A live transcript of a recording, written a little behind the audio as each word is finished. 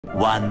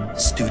One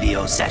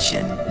studio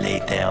session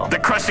later. The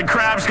crusted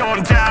crab's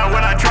going down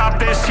when I drop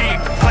this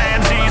heat. Plan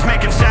Z's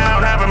making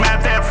sound, have them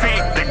at their feet.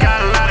 They got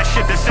a lot of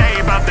shit to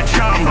say about the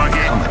chum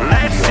bucket.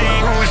 Let's see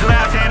who's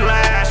laughing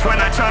last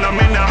when I turn them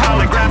into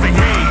holographic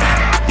meat.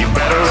 You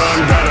better run,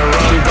 better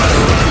run,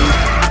 better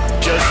run.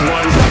 Just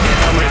one bucket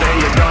helmet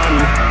and you're done.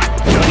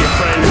 Turn your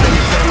friends and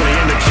your family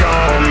into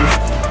chum.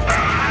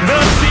 The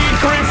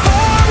secret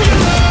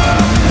formula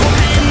will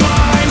be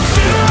mine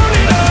soon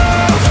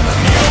enough.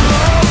 You'll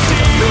all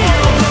see,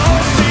 you'll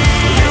all see,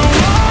 you'll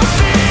all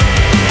see.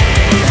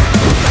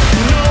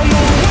 No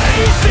more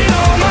wasting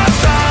all my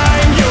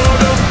time. You're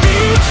the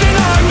beach and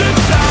I'm the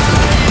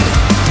tide.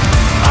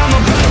 I'm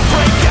about to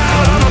break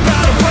out, I'm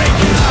about to break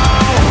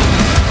out.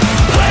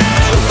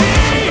 Plan Z.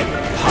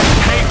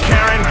 Hey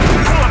Karen,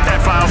 pull up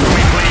that file for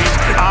me please.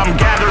 I'm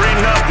gathering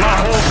up my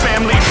whole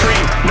family tree.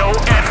 No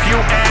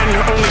F-U-N,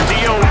 only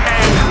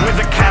D-O-N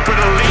with a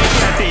capital E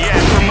at the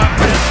end from my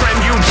best friend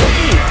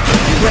Eugene.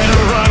 You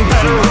better run,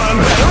 better run,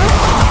 better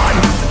run.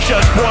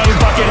 Just one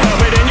bucket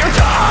helmet and you're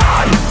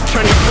done.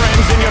 Turn your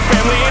friends and your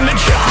family into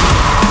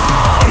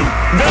chum.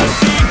 The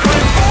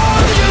secret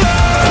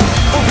formula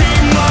will be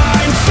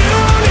mine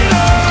soon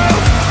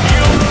enough.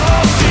 You'll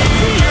all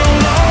see,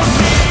 you'll all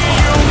see,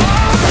 you'll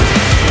all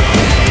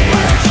see.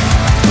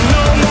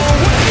 No more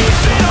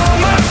wasting all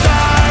my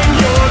time.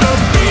 You're the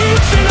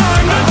beach and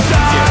I'm the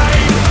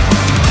tide.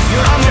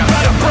 I'm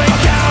about to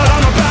break out,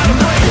 I'm about to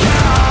break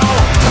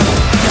out.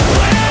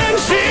 Plan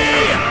Z.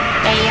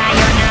 AI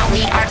or not,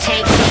 we are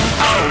taking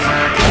over.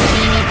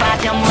 Bikini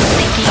bottom will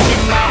sink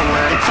even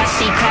lower. The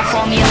crusty crab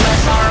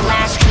formula's our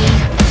last key.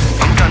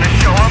 I'm gonna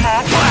show 'em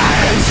all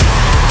plans.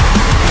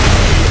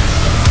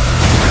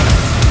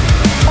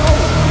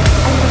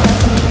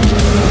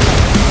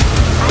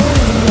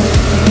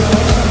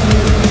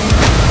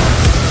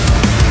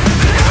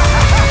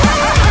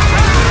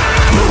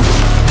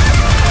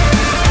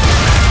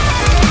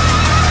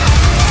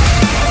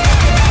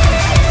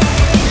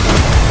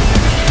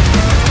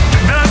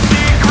 The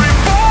secret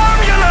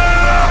formula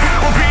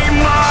will be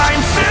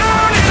mine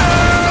soon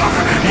enough.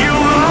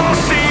 You'll all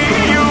see,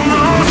 you'll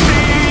all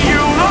see,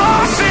 you'll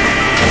all see.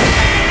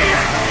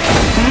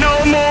 No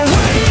more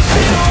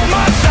wasting all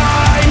my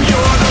time.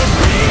 You're the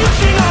beach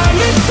and I'm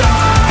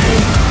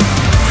inside.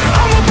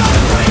 I'm about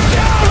to break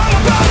out, I'm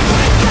about to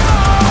break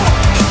out.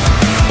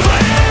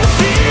 Plan Z.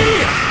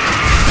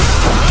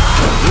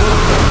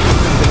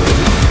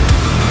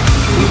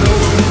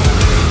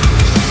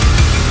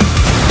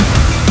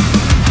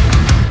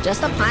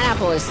 Just a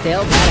pineapple is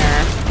still better.